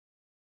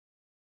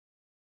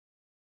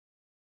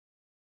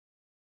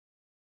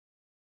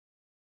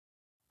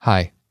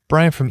Hi,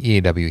 Brian from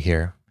EAW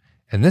here.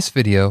 In this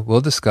video,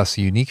 we'll discuss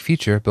a unique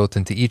feature built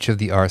into each of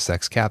the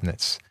RSX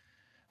cabinets.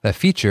 That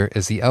feature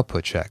is the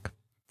output check.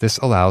 This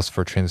allows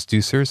for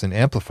transducers and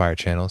amplifier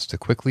channels to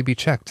quickly be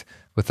checked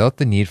without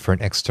the need for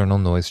an external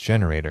noise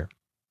generator.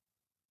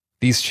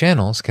 These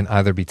channels can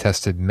either be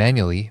tested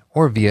manually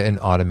or via an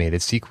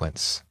automated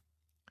sequence.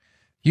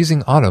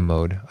 Using auto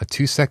mode, a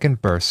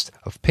 2-second burst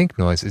of pink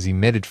noise is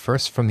emitted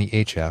first from the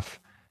HF,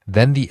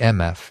 then the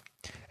MF,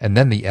 and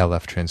then the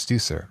LF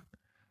transducer.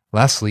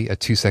 Lastly, a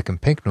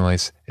 2-second pink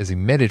noise is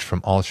emitted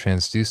from all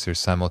transducers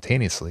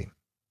simultaneously.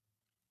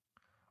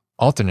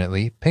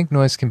 Alternately, pink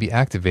noise can be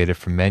activated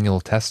from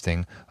manual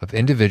testing of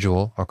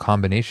individual or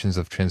combinations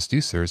of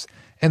transducers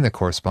and the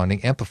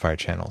corresponding amplifier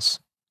channels.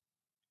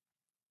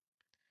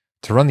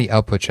 To run the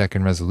output check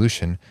in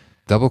resolution,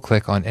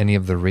 double-click on any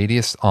of the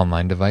Radius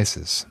online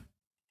devices.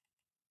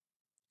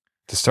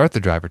 To start the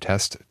driver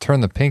test, turn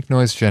the pink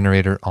noise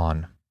generator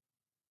on.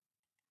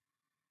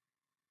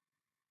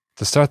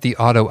 To start the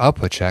auto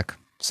output check,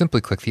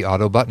 simply click the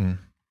auto button.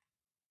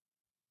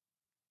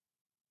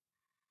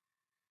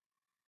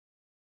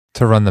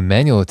 To run the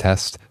manual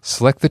test,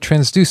 select the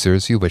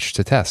transducers you wish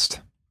to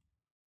test.